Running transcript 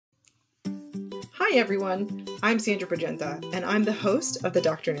Hi, everyone. I'm Sandra Progenta, and I'm the host of the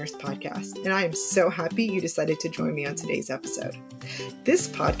Doctor Nurse Podcast, and I am so happy you decided to join me on today's episode. This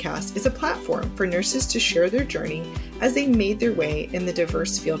podcast is a platform for nurses to share their journey as they made their way in the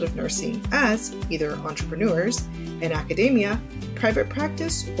diverse field of nursing as either entrepreneurs, in academia, private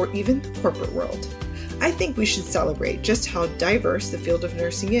practice, or even the corporate world. I think we should celebrate just how diverse the field of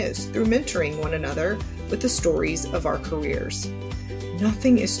nursing is through mentoring one another with the stories of our careers.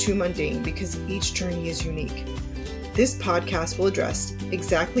 Nothing is too mundane because each journey is unique. This podcast will address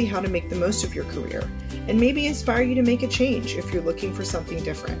exactly how to make the most of your career and maybe inspire you to make a change if you're looking for something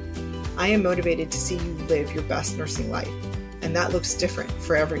different. I am motivated to see you live your best nursing life, and that looks different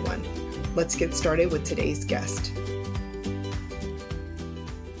for everyone. Let's get started with today's guest.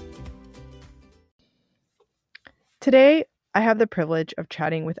 Today, I have the privilege of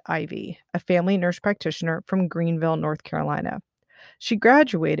chatting with Ivy, a family nurse practitioner from Greenville, North Carolina. She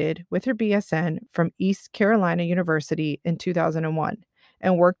graduated with her BSN from East Carolina University in 2001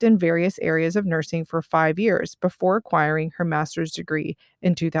 and worked in various areas of nursing for 5 years before acquiring her master's degree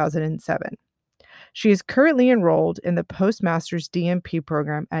in 2007. She is currently enrolled in the postmaster's DNP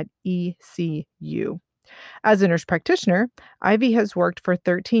program at ECU. As a nurse practitioner, Ivy has worked for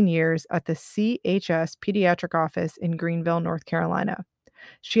 13 years at the CHS Pediatric Office in Greenville, North Carolina.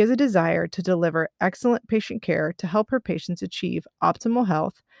 She has a desire to deliver excellent patient care to help her patients achieve optimal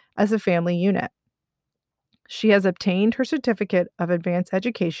health as a family unit. She has obtained her certificate of advanced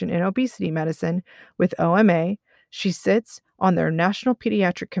education in obesity medicine with OMA. She sits on their National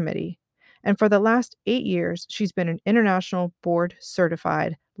Pediatric Committee. And for the last 8 years, she's been an international board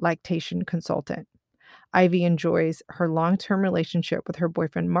certified lactation consultant. Ivy enjoys her long-term relationship with her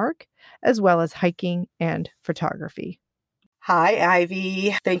boyfriend, Mark, as well as hiking and photography. Hi,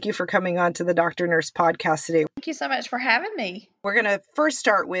 Ivy. Thank you for coming on to the Doctor Nurse Podcast today. Thank you so much for having me. We're going to first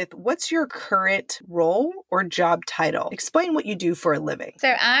start with, what's your current role or job title? Explain what you do for a living.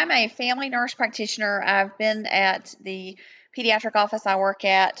 So I'm a family nurse practitioner. I've been at the pediatric office I work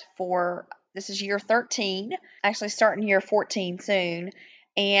at this is year 13, actually starting year 14 soon.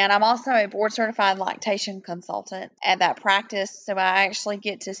 And I'm also a board certified lactation consultant at that practice. So I actually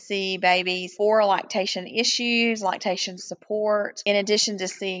get to see babies for lactation issues, lactation support, in addition to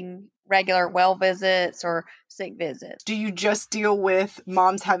seeing regular well visits or sick visits. Do you just deal with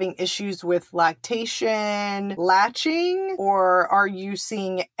moms having issues with lactation, latching, or are you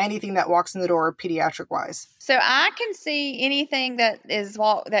seeing anything that walks in the door pediatric wise? So I can see anything that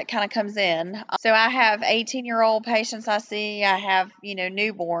kind of comes in. So I have 18-year-old patients I see. I have,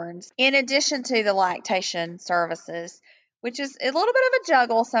 newborns, in addition to the lactation services, which is a little bit of a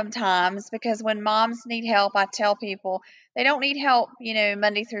juggle sometimes because when moms need help, I tell people they don't need help,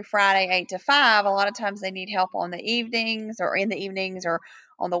 Monday through Friday, 8 to 5. A lot of times they need help on the evenings or in the evenings or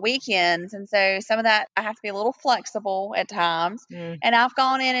on the weekends. And so some of that I have to be a little flexible at times. And I've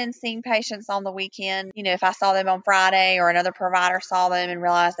gone in and seen patients on the weekend, if I saw them on Friday or another provider saw them and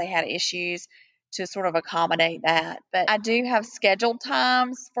realized they had issues, to sort of accommodate that. But I do have scheduled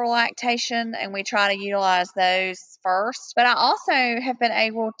times for lactation and we try to utilize those first. But I also have been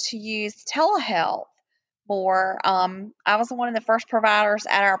able to use telehealth more. I was one of the first providers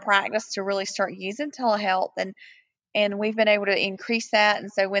at our practice to really start using telehealth, and we've been able to increase that.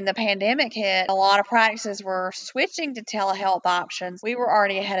 And so when the pandemic hit, a lot of practices were switching to telehealth options. We were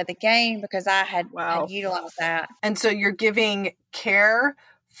already ahead of the game because I had utilized that. And so you're giving care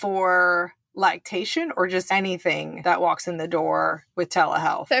for lactation or just anything that walks in the door with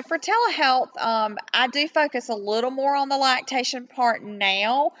telehealth? So for telehealth, I do focus a little more on the lactation part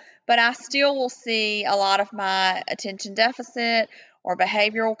now, but I still will see a lot of my attention deficit or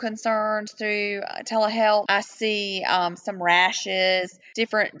behavioral concerns through telehealth. I see some rashes,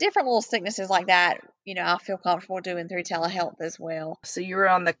 different little sicknesses like that. I feel comfortable doing through telehealth as well. So you were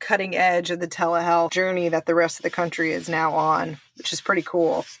on the cutting edge of the telehealth journey that the rest of the country is now on, which is pretty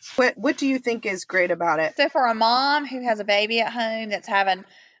cool. What do you think is great about it? So for a mom who has a baby at home that's having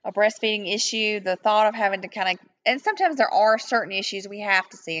a breastfeeding issue, the thought of having to and sometimes there are certain issues we have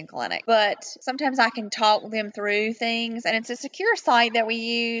to see in clinic, but sometimes I can talk them through things, and it's a secure site that we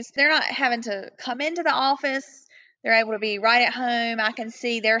use. They're not having to come into the office. They're able to be right at home. I can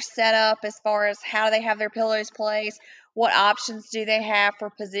see their setup as far as how they have their pillows placed, what options do they have for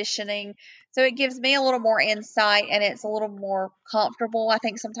positioning. So it gives me a little more insight and it's a little more comfortable, I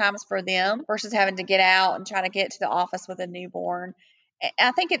think, sometimes for them versus having to get out and try to get to the office with a newborn.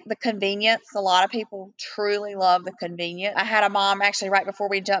 I think the convenience, a lot of people truly love the convenience. I had a mom actually right before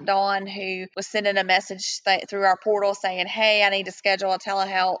we jumped on who was sending a message through our portal saying, hey, I need to schedule a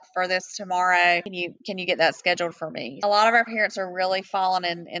telehealth for this tomorrow. Can you get that scheduled for me? A lot of our parents are really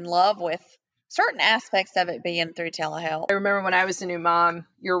falling in love with certain aspects of it being through telehealth. I remember when I was a new mom,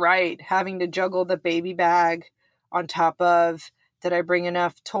 you're right, having to juggle the baby bag on top of, did I bring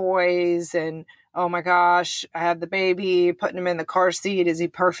enough toys? And oh my gosh, I have the baby, putting him in the car seat. Is he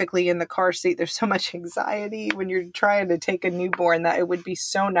perfectly in the car seat? There's so much anxiety when you're trying to take a newborn that it would be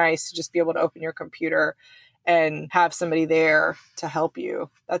so nice to just be able to open your computer and have somebody there to help you.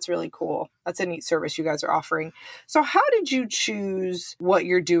 That's really cool. That's a neat service you guys are offering. So how did you choose what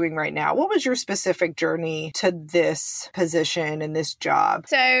you're doing right now? What was your specific journey to this position and this job?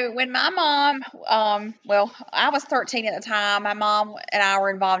 So when my mom, I was 13 at the time. My mom and I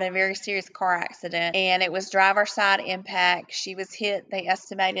were involved in a very serious car accident, and it was driver's side impact. She was hit. They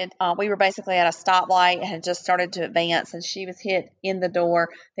estimated we were basically at a stoplight and had just started to advance, and she was hit in the door.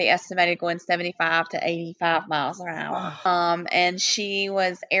 They estimated going 75 to 85 miles an hour. And she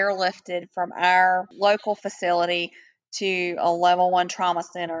was airlifted from our local facility to a level 1 trauma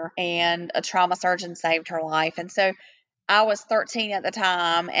center, and a trauma surgeon saved her life. And so I was 13 at the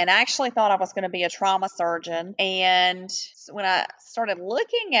time and I actually thought I was going to be a trauma surgeon. And when I started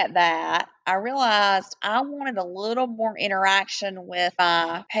looking at that, I realized I wanted a little more interaction with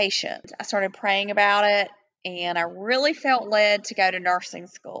my patient. I started praying about it, and I really felt led to go to nursing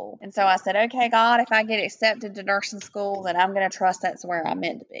school. And so I said, okay, God, if I get accepted to nursing school, then I'm going to trust that's where I'm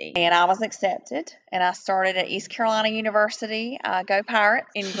meant to be. And I was accepted, and I started at East Carolina University, go Pirates,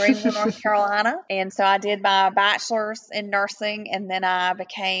 in Greenville, North Carolina. And so I did my bachelor's in nursing, and then I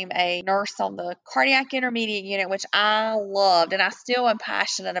became a nurse on the cardiac intermediate unit, which I loved, and I still am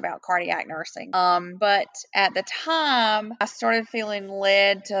passionate about cardiac nursing. But at the time, I started feeling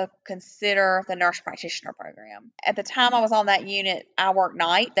led to consider the nurse practitioner program. At the time I was on that unit, I worked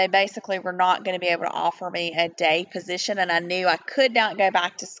night. They basically were not going to be able to offer me a day position, and I knew I could not go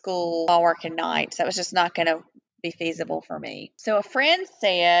back to school while working nights. That was just not going to be feasible for me. So a friend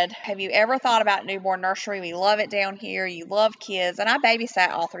said, have you ever thought about newborn nursery? We love it down here. You love kids. And I babysat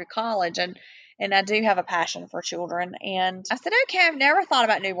all through college, and I do have a passion for children. And I said, okay, I've never thought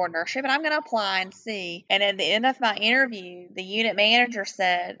about newborn nursery, but I'm going to apply and see. And at the end of my interview, the unit manager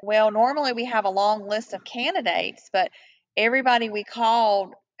said, well, normally we have a long list of candidates, but everybody we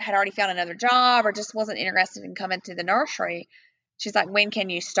called had already found another job or just wasn't interested in coming to the nursery. She's like, when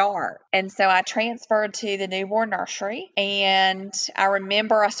can you start? And so I transferred to the newborn nursery, and I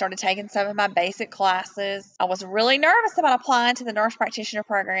remember I started taking some of my basic classes. I was really nervous about applying to the nurse practitioner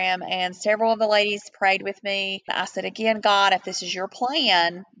program, and several of the ladies prayed with me. I said, again, God, if this is your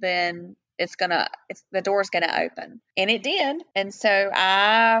plan, then the door's gonna open. And it did. And so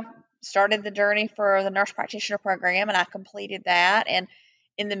I started the journey for the nurse practitioner program, and I completed that. And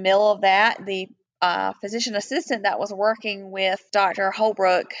in the middle of that, the physician assistant that was working with Dr.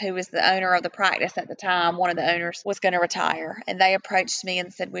 Holbrook, who was the owner of the practice at the time, one of the owners, was going to retire. And they approached me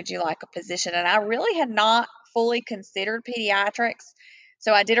and said, would you like a position? And I really had not fully considered pediatrics.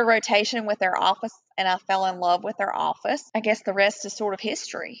 So I did a rotation with their office, and I fell in love with their office. I guess the rest is sort of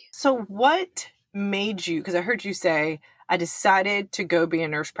history. So what made you, because I heard you say, I decided to go be a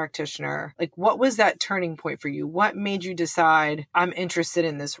nurse practitioner. Like, what was that turning point for you? What made you decide I'm interested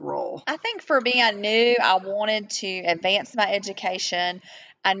in this role? I think for me, I knew I wanted to advance my education.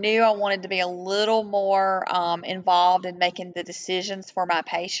 I knew I wanted to be a little more involved in making the decisions for my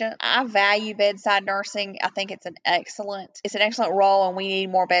patient. I value bedside nursing. I think it's an excellent role, and we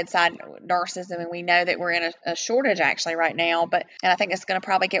need more bedside nurses. I mean, we know that we're in a shortage actually right now, and I think it's going to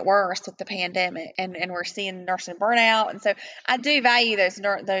probably get worse with the pandemic, and we're seeing nursing burnout. And so I do value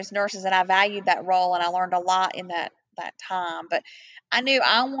those nurses, and I valued that role, and I learned a lot in that time. But I knew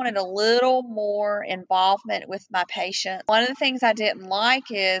I wanted a little more involvement with my patient. One of the things I didn't like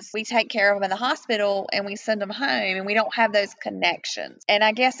is we take care of them in the hospital and we send them home, and we don't have those connections. And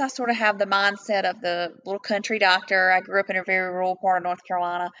I guess I sort of have the mindset of the little country doctor. I grew up in a very rural part of North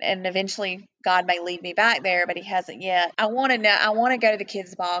Carolina, and eventually God may lead me back there, but he hasn't yet. I want to go to the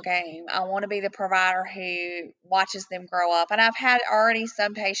kids' ball game. I want to be the provider who watches them grow up. And I've had already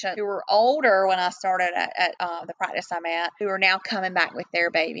some patients who were older when I started at the practice I'm at, who are now coming back with their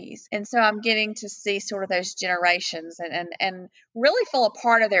babies. And so I'm getting to see sort of those generations and really feel a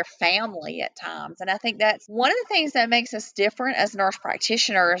part of their family at times. And I think that's one of the things that makes us different as nurse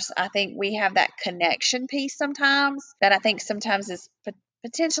practitioners. I think we have that connection piece sometimes that I think sometimes is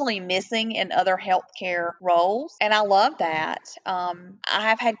potentially missing in other healthcare roles. And I love that. I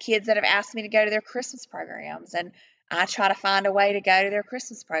have had kids that have asked me to go to their Christmas programs, and I try to find a way to go to their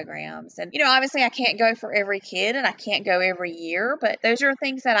Christmas programs. And, obviously I can't go for every kid and I can't go every year, but those are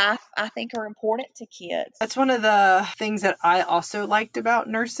things that I think are important to kids. That's one of the things that I also liked about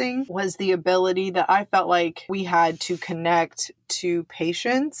nursing was the ability that I felt like we had to connect to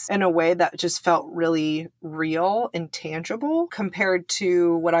patients in a way that just felt really real and tangible compared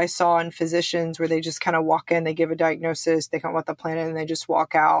to what I saw in physicians where they just kind of walk in, they give a diagnosis, they come up with a plan, and they just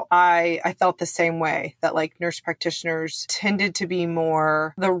walk out. I felt the same way, that like nurse practitioners tended to be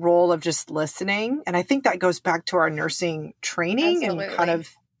more the role of just listening. And I think that goes back to our nursing training and kind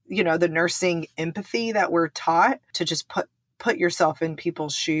Absolutely. of, the nursing empathy that we're taught to just put yourself in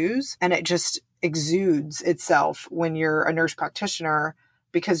people's shoes, and it just exudes itself when you're a nurse practitioner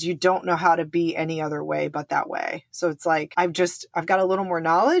because you don't know how to be any other way but that way. So it's like I've got a little more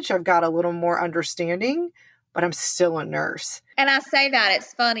knowledge, I've got a little more understanding, but I'm still a nurse. And I say that,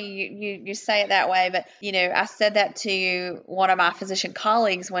 it's funny you say it that way, but I said that to one of my physician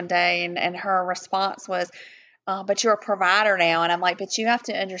colleagues one day, and her response was, but you're a provider now. And I'm like, but you have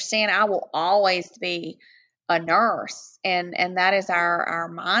to understand, I will always be a nurse, and that is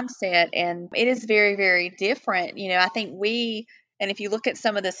our mindset, and it is very, very different. I think and if you look at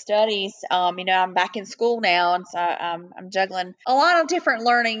some of the studies, I'm back in school now, and so I'm juggling a lot of different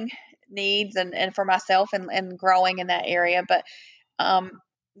learning needs and for myself and growing in that area, but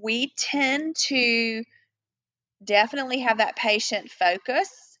we tend to definitely have that patient focus,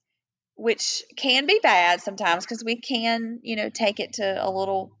 which can be bad sometimes because we can, take it to a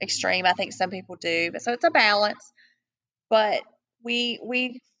little extreme. I think some people do, but so it's a balance. But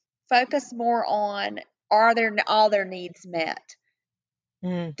we focus more on, are there all their needs met?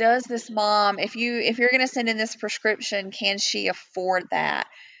 Mm. Does this mom, if you're going to send in this prescription, can she afford that?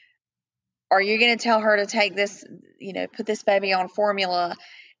 Are you going to tell her to take this, put this baby on formula,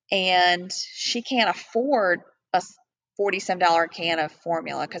 and she can't afford a $40-some can of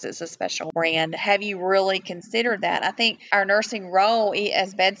formula because it's a special brand? Have you really considered that? I think our nursing role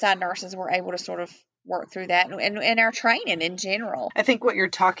as bedside nurses, we're able to sort of work through that, and our training in general. I think what you're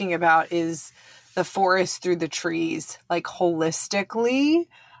talking about is the forest through the trees, like holistically.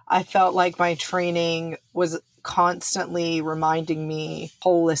 I felt like my training was constantly reminding me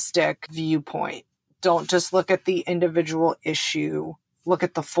holistic viewpoint. Don't just look at the individual issue, look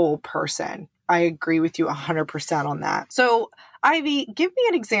at the full person. I agree with you 100% on that. So, Ivy, give me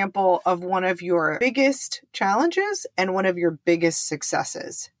an example of one of your biggest challenges and one of your biggest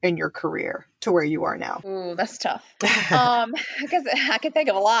successes in your career to where you are now. Ooh, that's tough. Because I can think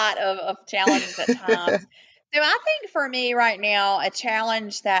of a lot of challenges at times. So I think for me right now, a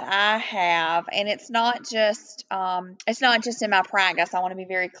challenge that I have, and it's not just in my practice. I want to be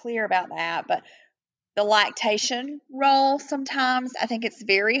very clear about that, but the lactation role, sometimes I think it's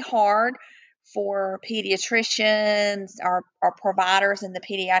very hard for pediatricians or providers in the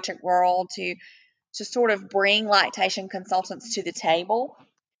pediatric world to sort of bring lactation consultants to the table.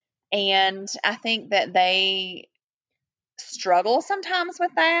 And I think that they struggle sometimes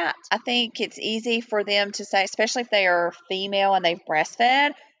with that. I think it's easy for them to say, especially if they are female and they've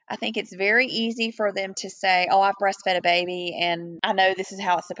breastfed, I think it's very easy for them to say, oh, I've breastfed a baby and I know this is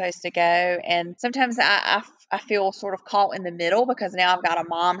how it's supposed to go. And sometimes I feel sort of caught in the middle because now I've got a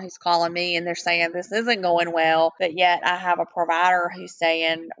mom who's calling me and they're saying this isn't going well, but yet I have a provider who's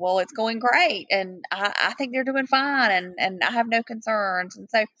saying, well, it's going great and I think they're doing fine and I have no concerns. And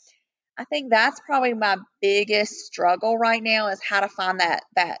so I think that's probably my biggest struggle right now, is how to find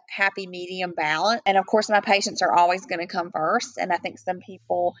that happy medium balance. And of course, my patients are always going to come first. And I think some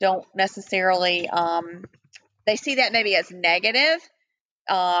people don't necessarily they see that maybe as negative,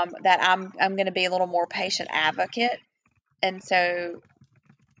 that I'm going to be a little more patient advocate. And so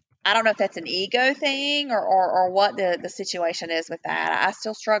I don't know if that's an ego thing or what the situation is with that. I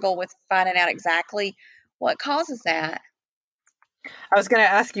still struggle with finding out exactly what causes that. I was going to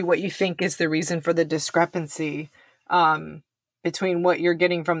ask you what you think is the reason for the discrepancy between what you're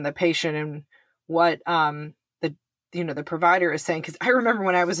getting from the patient and what the provider is saying. Because I remember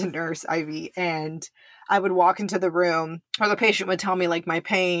when I was a nurse, Ivy, and I would walk into the room, or the patient would tell me like my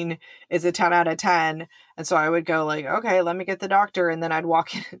pain is a 10 out of 10, and so I would go like, okay, let me get the doctor, and then I'd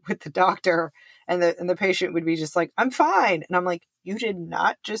walk in with the doctor, and the patient would be just like, I'm fine, and I'm like, you did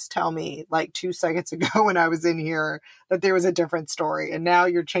not just tell me like 2 seconds ago when I was in here that there was a different story, and now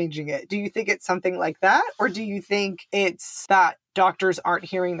you're changing it. Do you think it's something like that, or do you think it's that doctors aren't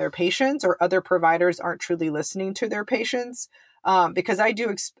hearing their patients or other providers aren't truly listening to their patients? Because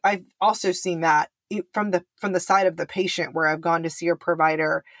I've also seen that from the side of the patient, where I've gone to see a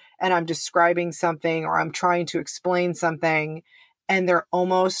provider and I'm describing something or I'm trying to explain something and they're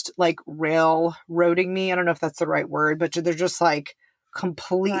almost like railroading me. I don't know if that's the right word, but they're just like Right, I know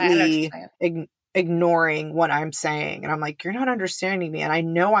what you're completely saying. ignoring what I'm saying. And I'm like, you're not understanding me. And I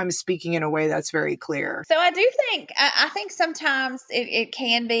know I'm speaking in a way that's very clear. So I do think, I think sometimes it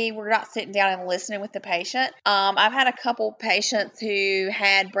can be we're not sitting down and listening with the patient. I've had a couple patients who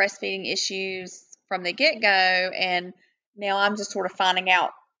had breastfeeding issues from the get go, and now I'm just sort of finding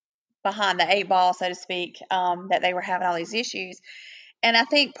out behind the eight ball, so to speak, that they were having all these issues. And I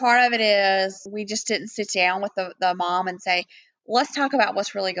think part of it is we just didn't sit down with the mom and say, let's talk about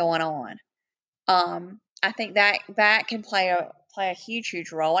what's really going on. I think that can play a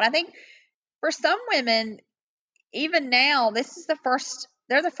huge role. And I think for some women, even now, they're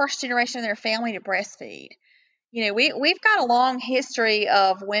the first generation in their family to breastfeed. You know, we've got a long history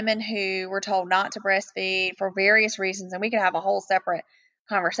of women who were told not to breastfeed for various reasons, and we could have a whole separate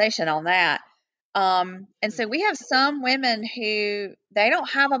conversation on that. And so we have some women who they don't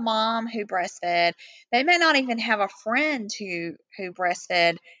have a mom who breastfed. They may not even have a friend who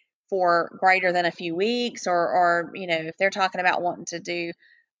breastfed for greater than a few weeks, or you know, if they're talking about wanting to do,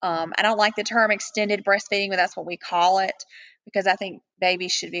 I don't like the term extended breastfeeding, but that's what we call it, because I think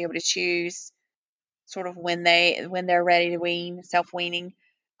babies should be able to choose sort of when they're ready to wean, self weaning,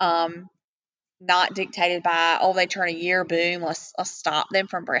 um, not dictated by, oh, they turn a year, boom, let's stop them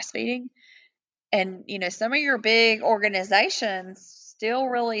from breastfeeding. And, you know, some of your big organizations still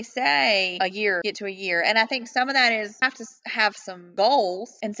really say a year, get to a year. And I think some of that is have to have some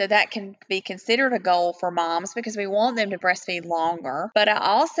goals. And so that can be considered a goal for moms because we want them to breastfeed longer. But I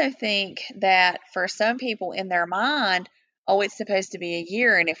also think that for some people in their mind, oh, it's supposed to be a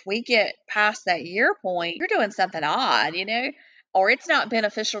year. And if we get past that year point, you're doing something odd, you know? Or it's not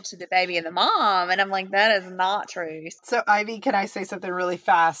beneficial to the baby and the mom. And I'm like, that is not true. So, Ivy, can I say something really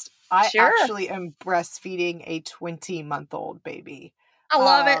fast? I Sure. actually am breastfeeding a 20-month-old baby. I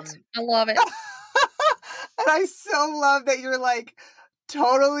love it. I love it. And I so love that you're like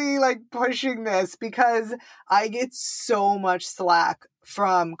totally like pushing this, because I get so much slack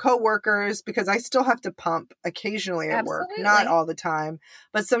from coworkers because I still have to pump occasionally at work, not Absolutely. all the time,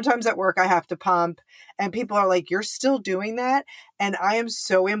 but sometimes at work I have to pump, and people are like, you're still doing that? And I am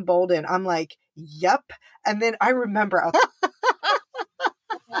so emboldened. I'm like, yep. And then I remember I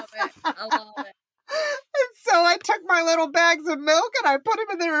love it. I love it. so I took my little bags of milk and I put them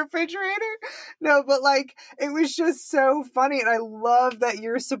in the refrigerator. No, but like, it was just so funny. And I love that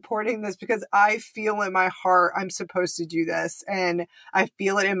you're supporting this, because I feel in my heart I'm supposed to do this. And I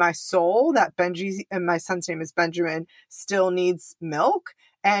feel it in my soul that Benji, and my son's name is Benjamin, still needs milk.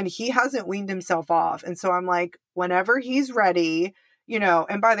 And he hasn't weaned himself off. And so I'm like, whenever he's ready, you know,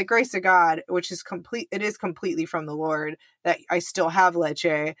 and by the grace of God, which is it is completely from the Lord that I still have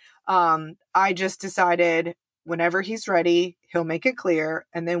leche. I just decided whenever he's ready, he'll make it clear,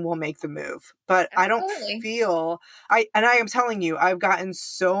 and then we'll make the move. But I don't feel, I am telling you, I've gotten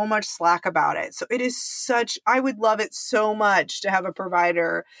so much slack about it. So it is I would love it so much to have a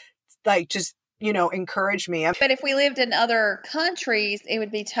provider like just, you know, encourage me. But if we lived in other countries, it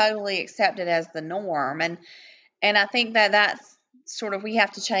would be totally accepted as the norm. And I think that's sort of, we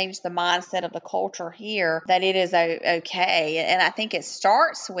have to change the mindset of the culture here that it is okay. And I think it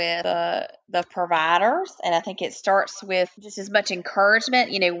starts with the providers, and I think it starts with just as much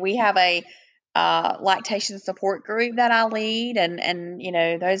encouragement. You know, we have a lactation support group that I lead, and you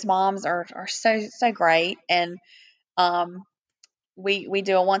know, those moms are so great. And we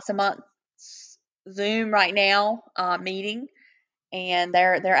do a once a month Zoom right now meeting, and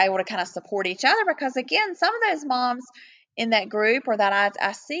they're able to kind of support each other, because again, some of those moms in that group or that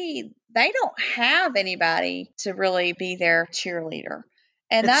I see, they don't have anybody to really be their cheerleader.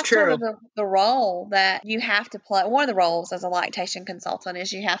 And It's that's true. sort of the role that you have to play. One of the roles as a lactation consultant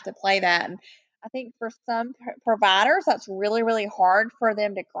is you have to play that. And I think for some providers, that's really hard for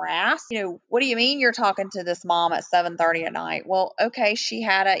them to grasp. You know, what do you mean you're talking to this mom at 7:30 at night? Well, okay, she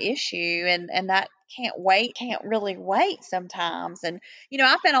had an issue, and that can't really wait sometimes. And you know,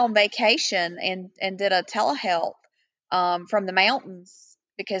 I've been on vacation and did a telehealth from the mountains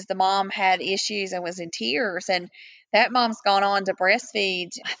because the mom had issues and was in tears, and that mom's gone on to breastfeed.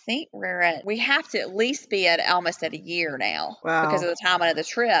 I think we have to at least be at almost at a year now. Wow. Because of the timing of the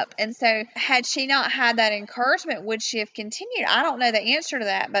trip. And so had she not had that encouragement, would she have continued? I don't know the answer to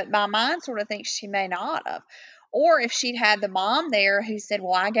that, but my mind sort of thinks she may not have. Or if she'd had the mom there who said,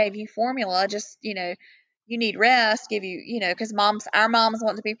 well, I gave you formula, just, you know, you need rest, give you, you know, because our moms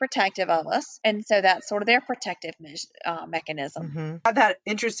want to be protective of us. And so that's sort of their protective mechanism. Mm-hmm. I had that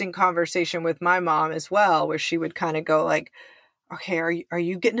interesting conversation with my mom as well, where she would kind of go like, okay, are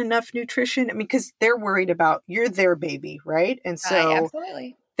you getting enough nutrition? I mean, because they're worried about, you're their baby, right? And so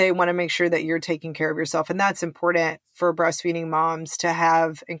absolutely. They want to make sure that you're taking care of yourself. And that's important for breastfeeding moms to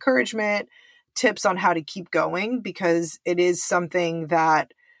have encouragement, tips on how to keep going, because it is something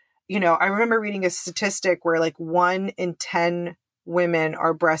that, I remember reading a statistic where like 1 in 10 women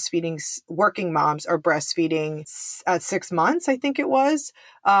are breastfeeding, working moms are breastfeeding at 6 months, I think it was.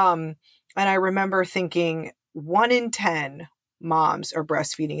 And I remember thinking 1 in 10 moms are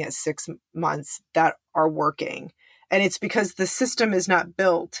breastfeeding at 6 months that are working. And it's because the system is not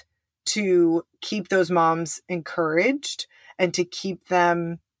built to keep those moms encouraged and to keep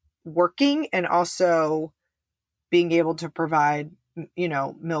them working and also being able to provide,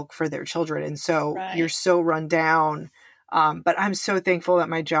 milk for their children. And so you're Right. so run down. But I'm so thankful that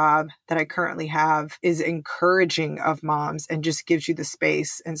my job that I currently have is encouraging of moms and just gives you the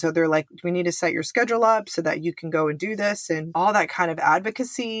space. And so they're like, we need to set your schedule up so that you can go and do this, and all that kind of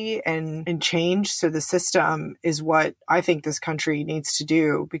advocacy and change. So the system is what I think this country needs to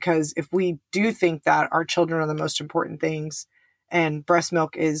do, because if we do think that our children are the most important things and breast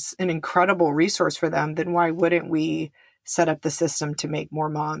milk is an incredible resource for them, then why wouldn't we set up the system to make more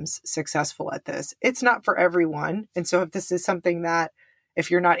moms successful at this? It's not for everyone. And so if this is something that if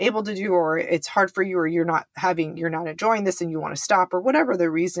you're not able to do, or it's hard for you, or you're not enjoying this and you want to stop, or whatever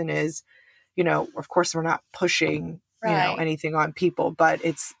the reason is, of course we're not pushing, Right. anything on people, but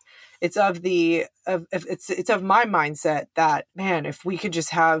it's of my mindset that, man, if we could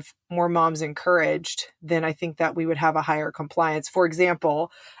just have more moms encouraged, then I think that we would have a higher compliance. For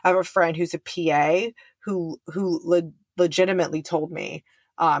example, I have a friend who's a PA who legitimately told me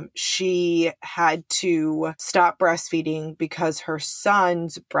she had to stop breastfeeding because her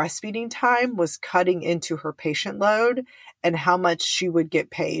son's breastfeeding time was cutting into her patient load and how much she would get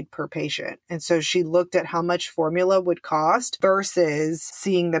paid per patient. And so she looked at how much formula would cost versus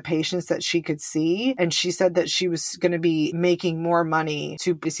seeing the patients that she could see. And she said that she was going to be making more money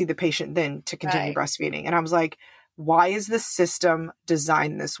to see the patient than to continue Right. breastfeeding. And I was like, why is the system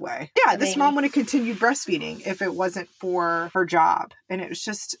designed this way? Yeah, this mom would have continued breastfeeding if it wasn't for her job. And it's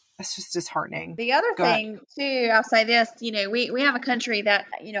just disheartening. The other Go ahead. thing too, I'll say this, we have a country that,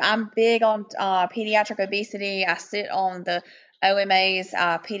 I'm big on pediatric obesity. I sit on the OMA's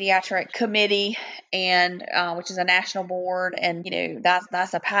pediatric committee, and which is a national board, and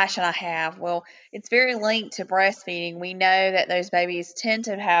that's a passion I have. Well, it's very linked to breastfeeding. We know that those babies tend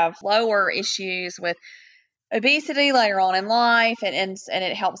to have lower issues with obesity later on in life, and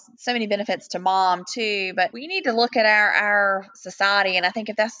it helps so many benefits to mom too. But we need to look at our society, and I think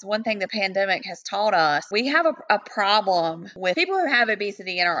if that's one thing the pandemic has taught us, we have a problem with people who have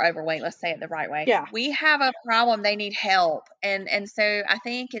obesity and are overweight. Let's say it the right way. Yeah. We have a problem. They need help, and so I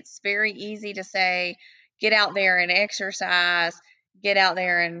think it's very easy to say, get out there and exercise, get out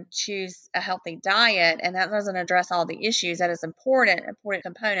there and choose a healthy diet, and that doesn't address all the issues. That is important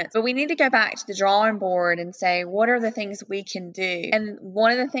components, but we need to go back to the drawing board and say, what are the things we can do? And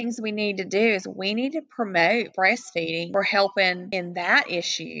one of the things we need to do is we need to promote breastfeeding or helping in that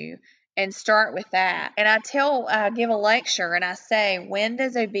issue and start with that. And I give a lecture and I say, when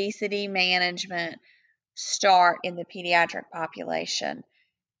does obesity management start in the pediatric population?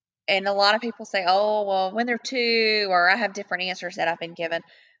 And a lot of people say, oh, well, when they're 2, or I have different answers that I've been given.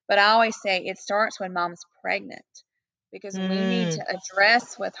 But I always say it starts when mom's pregnant, because we need to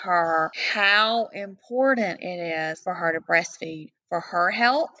address with her how important it is for her to breastfeed for her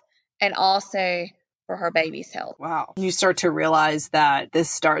health and also for her baby's health. Wow. You start to realize that this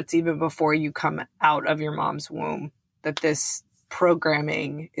starts even before you come out of your mom's womb, that this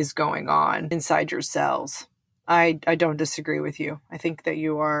programming is going on inside your cells. I don't disagree with you. I think that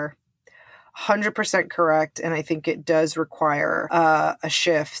you are 100% correct. And I think it does require a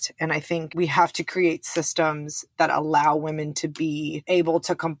shift. And I think we have to create systems that allow women to be able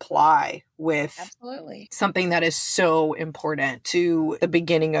to comply with Absolutely something that is so important to the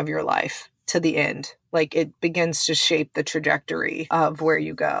beginning of your life to the end. Like, it begins to shape the trajectory of where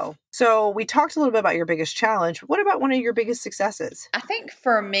you go. So we talked a little bit about your biggest challenge. What about one of your biggest successes? I think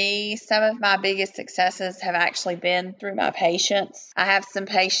for me, some of my biggest successes have actually been through my patients. I have some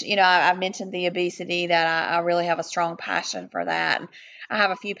patients, I mentioned the obesity, that I really have a strong passion for that. And I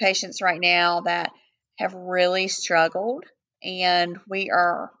have a few patients right now that have really struggled, and we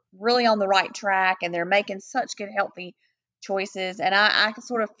are really on the right track, and they're making such good, healthy choices. And I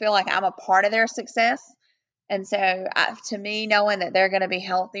sort of feel like I'm a part of their success. And so, to me, knowing that they're going to be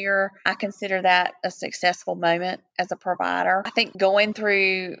healthier, I consider that a successful moment as a provider. I think going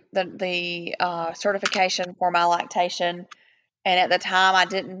through the certification for my lactation, and at the time I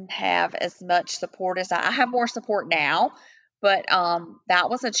didn't have as much support as I have more support now, but that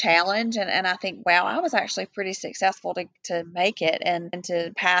was a challenge. And I think, wow, I was actually pretty successful to make it and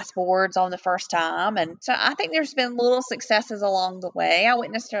to pass boards on the first time. And so I think there's been little successes along the way. I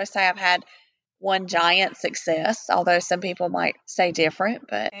wouldn't necessarily say I've had one giant success, although some people might say different.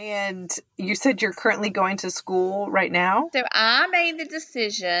 But And you said you're currently going to school right now? so I made the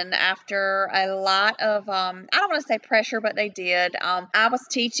decision after a lot of, I don't want to say pressure, but they did. I was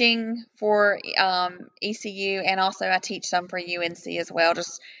teaching for ECU, and also I teach some for UNC as well,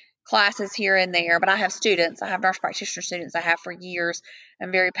 just classes here and there. But I have students. I have nurse practitioner students I have for years.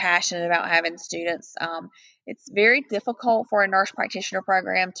 I'm very passionate about having students. It's very difficult for a nurse practitioner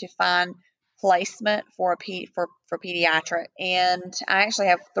program to find placement for for pediatric, and I actually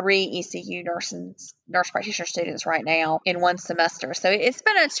have 3 ECU nurse practitioner students right now in one semester. So it's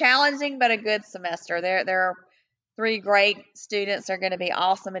been a challenging but a good semester. There are 3 great students. They're going to be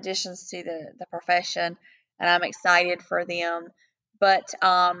awesome additions to the profession, and I'm excited for them. But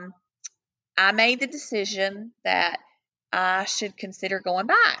I made the decision that I should consider going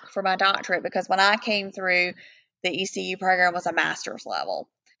back for my doctorate, because when I came through, the ECU program was a master's level.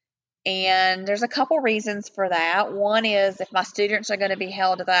 And there's a couple reasons for that. One is, if my students are going to be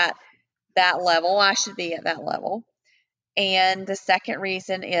held to that level, I should be at that level. And the second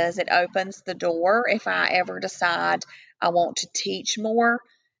reason is, it opens the door if I ever decide I want to teach more.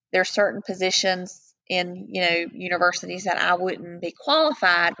 There's certain positions in, universities that I wouldn't be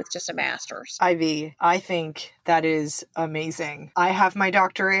qualified with just a master's. Ivy, I think that is amazing. I have my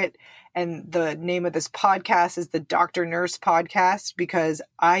doctorate, and the name of this podcast is the Doctor Nurse Podcast, because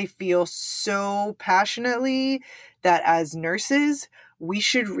I feel so passionately that as nurses, we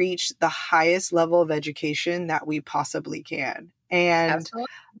should reach the highest level of education that we possibly can. And Absolutely.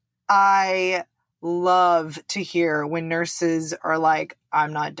 I love to hear when nurses are like,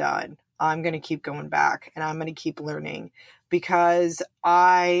 I'm not done. I'm going to keep going back and I'm going to keep learning, because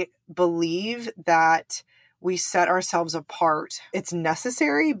I believe that we set ourselves apart. It's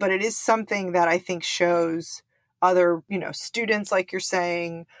necessary, but it is something that I think shows other, students, like you're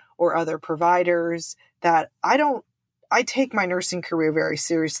saying, or other providers, that I take my nursing career very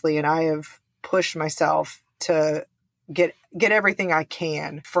seriously, and I have pushed myself to get everything I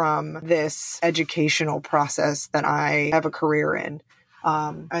can from this educational process that I have a career in.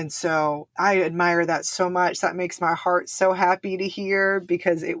 And so I admire that so much. That makes my heart so happy to hear,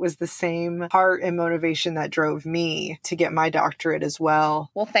 because it was the same heart and motivation that drove me to get my doctorate as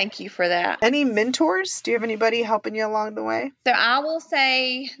well. Well, thank you for that. Any mentors? Do you have anybody helping you along the way? So I will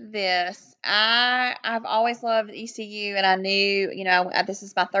say this. I've always loved ECU, and I knew, this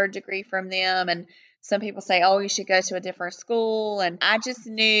is my 3rd degree from them, and some people say, oh, you should go to a different school. And I just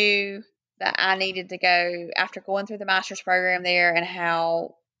knew that I needed to go, after going through the master's program there and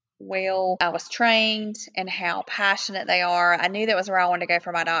how well I was trained and how passionate they are. I knew that was where I wanted to go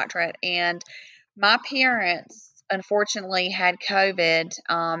for my doctorate. And my parents, unfortunately, had COVID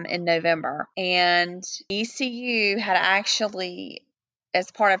in November, and ECU had actually, as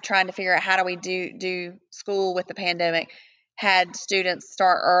part of trying to figure out how do we do school with the pandemic, had students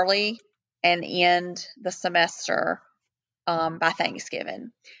start early and end the semester by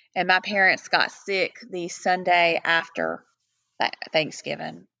Thanksgiving. And my parents got sick the Sunday after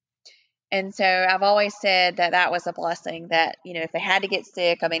Thanksgiving. And so I've always said that was a blessing, that, if they had to get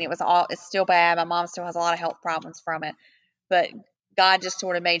sick, I mean, it's still bad. My mom still has a lot of health problems from it, but God just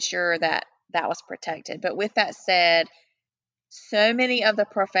sort of made sure that was protected. But with that said, so many of the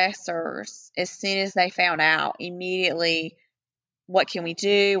professors, as soon as they found out, immediately, what can we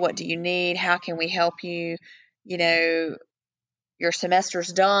do? What do you need? How can we help you? Your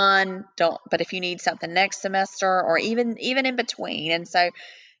semester's done. But if you need something next semester, or even in between. And so,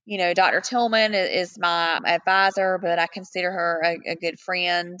 Dr. Tillman is my advisor, but I consider her a good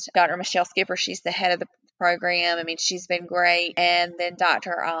friend. Dr. Michelle Skipper, she's the head of the program. I mean, she's been great. And then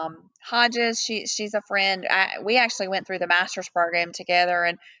Dr. Hodges, she's a friend. We actually went through the master's program together,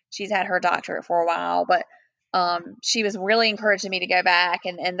 and she's had her doctorate for a while, but she was really encouraging me to go back,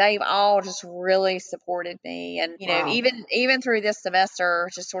 and they've all just really supported me. And, Wow. even through this semester,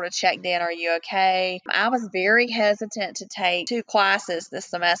 just sort of checked in, are you okay? I was very hesitant to take 2 classes this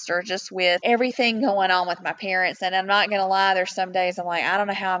semester, just with everything going on with my parents. And I'm not going to lie, there's some days I'm like, I don't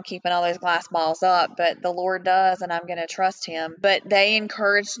know how I'm keeping all those glass balls up, but the Lord does, and I'm going to trust him. But they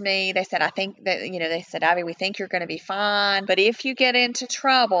encouraged me. They said, I think that, they said, Ivy, we think you're going to be fine, but if you get into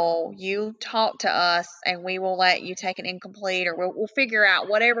trouble, you talk to us, and we will let you take an incomplete, or we'll figure out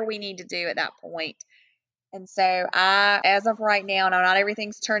whatever we need to do at that point. And so as of right now, no, not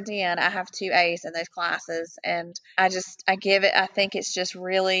everything's turned in. I have 2 A's in those classes, and I think it's just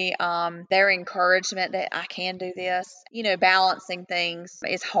really their encouragement that I can do this. Balancing things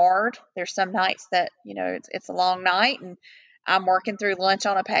is hard. There's some nights that, it's a long night, and I'm working through lunch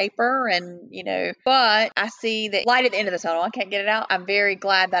on a paper and, but I see the light at the end of the tunnel. I can't get it out. I'm very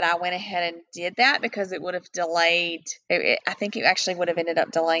glad that I went ahead and did that because it would have delayed. I think it actually would have ended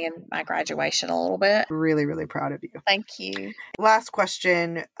up delaying my graduation a little bit. Really, really proud of you. Thank you. Last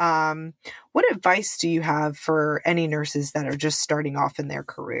question. What advice do you have for any nurses that are just starting off in their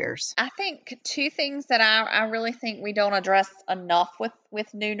careers? I think two things that I really think we don't address enough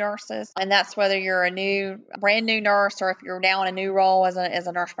with new nurses, and that's whether you're a brand new nurse or if you're now in a new role as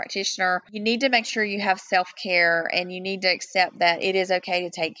a nurse practitioner, you need to make sure you have self-care and you need to accept that it is okay to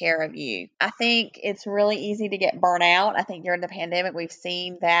take care of you. I think it's really easy to get burnt out. I think during the pandemic, we've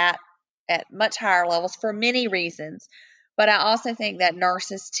seen that at much higher levels for many reasons. But I also think that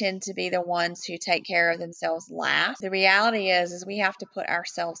nurses tend to be the ones who take care of themselves last. The reality is we have to put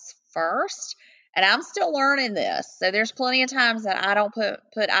ourselves first. And I'm still learning this. So there's plenty of times that I don't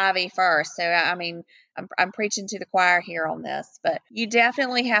put Ivy first. So, I mean, I'm preaching to the choir here on this. But you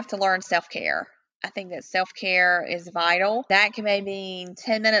definitely have to learn self-care. I think that self-care is vital. That can maybe mean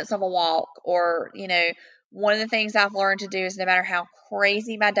 10 minutes of a walk or, one of the things I've learned to do is no matter how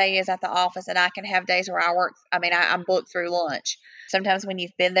crazy my day is at the office, and I can have days where I'm booked through lunch. Sometimes when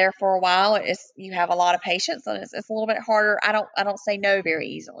you've been there for a while, you have a lot of patience and it's a little bit harder. I don't say no very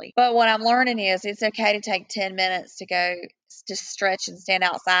easily. But what I'm learning is it's okay to take 10 minutes to go just stretch and stand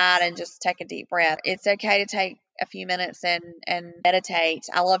outside and just take a deep breath. It's okay to take a few minutes and meditate.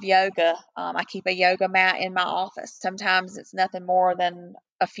 I love yoga. I keep a yoga mat in my office. Sometimes it's nothing more than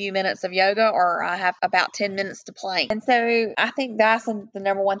a few minutes of yoga, or I have about 10 minutes to plank. And so I think that's the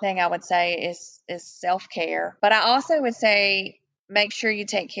number one thing I would say is self-care. But I also would say make sure you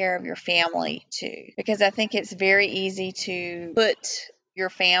take care of your family too, because I think it's very easy to put your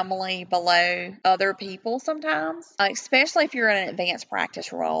family below other people sometimes, especially if you're in an advanced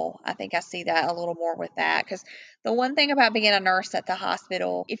practice role. I think I see that a little more with that because the one thing about being a nurse at the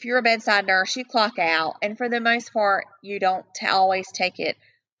hospital, if you're a bedside nurse, you clock out. And for the most part, you don't always take it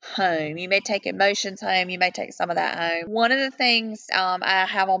home. You may take emotions home. You may take some of that home. One of the things I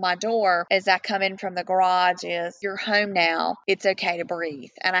have on my door as I come in from the garage is, "You're home now. It's okay to breathe."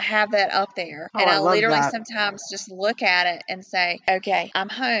 And I have that up there. Oh, and I I love literally that. sometimes just look at it and say, "Okay, I'm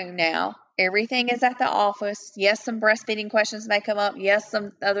home now. Everything is at the office. Yes, some breastfeeding questions may come up. Yes,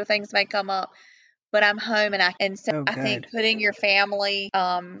 some other things may come up. But I'm home." And so I think putting your family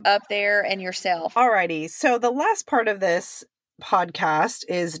up there and yourself. Alrighty. So the last part of this podcast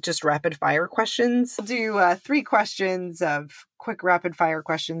is just rapid fire questions. We'll do 3 questions of quick rapid fire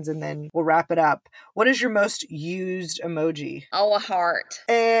questions and then we'll wrap it up. What is your most used emoji? Oh, a heart.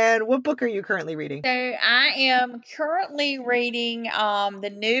 And what book are you currently reading? So I am currently reading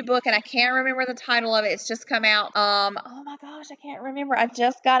the new book, and I can't remember the title of it. It's just come out. Oh my gosh, I can't remember. I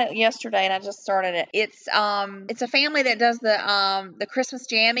just got it yesterday and I just started it. It's a family that does the Christmas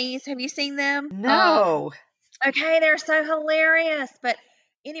jammies. Have you seen them? No. Okay, they're so hilarious. But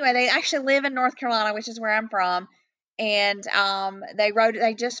anyway, they actually live in North Carolina, which is where I'm from. And Finn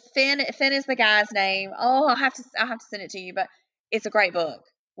is the guy's name. Oh, I'll have to send it to you, but it's a great book.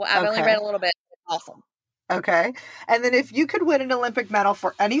 Well, I've only read a little bit. It's awesome. Okay. And then if you could win an Olympic medal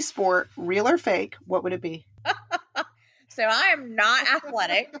for any sport, real or fake, what would it be? So I am not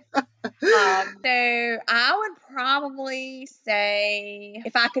athletic. So I would probably say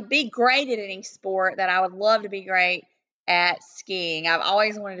if I could be great at any sport, that I would love to be great at skiing. I've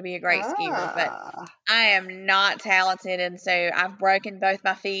always wanted to be a great skier, but I am not talented, and so I've broken both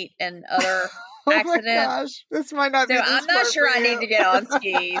my feet and other accidents. My gosh, this might not be the I'm not sure I need to get on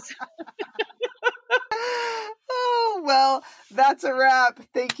skis. Oh, well, that's a wrap.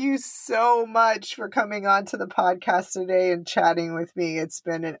 Thank you so much for coming on to the podcast today and chatting with me. It's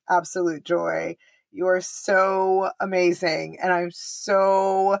been an absolute joy. You are so amazing. And I'm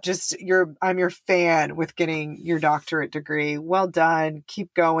your fan with getting your doctorate degree. Well done.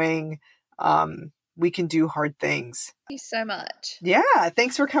 Keep going. We can do hard things. Thank you so much. Yeah.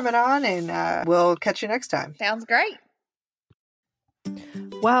 Thanks for coming on, and we'll catch you next time. Sounds great.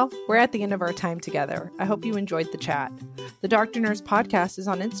 Well, we're at the end of our time together. I hope you enjoyed the chat. The Doctor Nurse Podcast is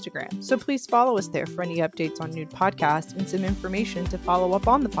on Instagram, so please follow us there for any updates on new podcasts and some information to follow up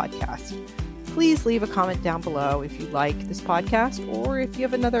on the podcast. Please leave a comment down below if you like this podcast or if you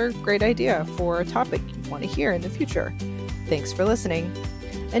have another great idea for a topic you want to hear in the future. Thanks for listening.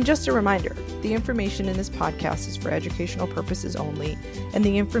 And just a reminder, the information in this podcast is for educational purposes only, and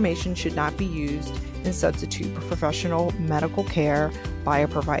the information should not be used in substitute for professional medical care by a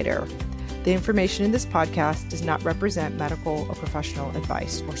provider. The information in this podcast does not represent medical or professional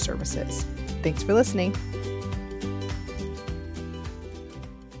advice or services. Thanks for listening.